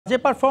যে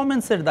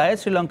পারফরম্যান্সের দায়ে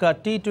শ্রীলঙ্কা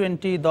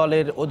টি-20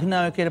 দলের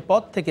অধিনায়কের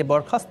পদ থেকে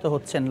বরখাস্ত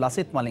হচ্ছেন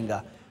লাসিথ মালিঙ্গা।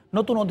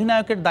 নতুন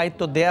অধিনায়কের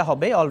দায়িত্ব দেয়া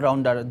হবে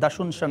অলরাউন্ডার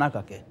দাসুন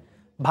সানাকাকে।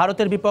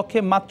 ভারতের বিপক্ষে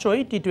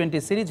মাত্রই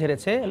টি-20 সিরিজ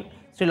হেরেছে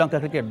শ্রীলঙ্কা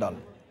ক্রিকেট দল।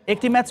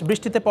 একটি ম্যাচ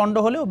বৃষ্টিতে পণ্ড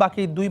হলেও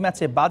বাকি দুই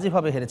ম্যাচে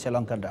বাজেভাবে হেরেছে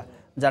লঙ্কানরা,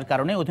 যার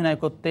কারণে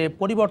অধিনায়কত্বে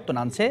পরিবর্তন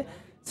আনছে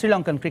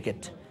শ্রীলঙ্কান ক্রিকেট।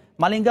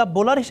 মালিঙ্গা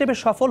বোলার হিসেবে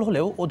সফল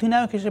হলেও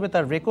অধিনায়ক হিসেবে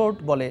তার রেকর্ড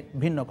বলে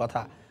ভিন্ন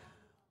কথা।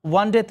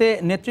 ওয়ানডেতে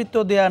নেতৃত্ব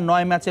দেয়া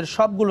 9 ম্যাচের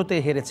সবগুলোতে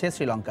হেরেছে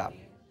শ্রীলঙ্কা।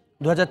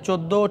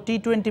 2014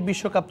 টি-20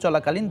 বিশ্বকাপ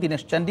চলাকালীন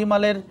দীনেশ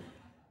চান্ডিমালের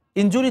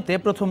ইনজুরিতে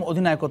প্রথম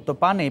অধিনায়কত্ব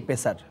পান এই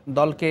পেসার।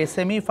 দলকে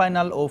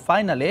সেমিফাইনাল ও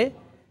ফাইনালে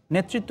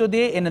নেতৃত্ব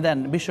দিয়ে এনে দেন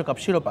বিশ্বকাপ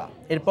শিরোপা।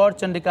 এরপর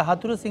চন্ডিকা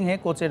হাথুরুসিংহে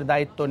কোচের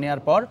দায়িত্ব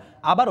নেয়ার পর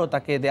আবারও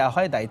তাকে দেয়া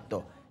হয় দায়িত্ব।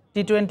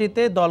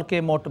 টি-20তে দলকে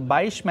মোট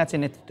 22 ম্যাচে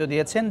নেতৃত্ব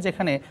দিয়েছেন,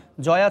 যেখানে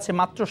জয় আছে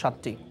মাত্র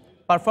 7টি।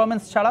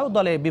 পারফরমেন্স ছাড়াও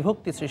দলে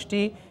বিভক্তি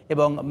সৃষ্টি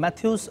এবং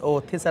ম্যাথিউস ও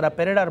থিসারা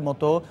পেরেরার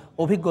মতো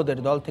অভিজ্ঞদের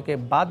দল থেকে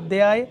বাদ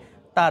দেয়ায়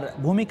তার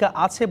ভূমিকা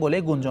আছে বলে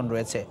গুঞ্জন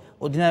রয়েছে।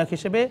 অধিনায়ক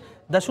হিসেবে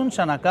দাসুন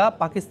সানাকা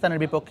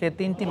পাকিস্তানের বিপক্ষে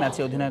 3টি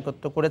ম্যাচে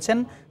অধিনায়কত্ব করেছেন,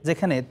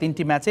 যেখানে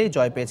 3টি ম্যাচেই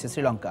জয় পেয়েছে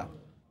শ্রীলঙ্কা।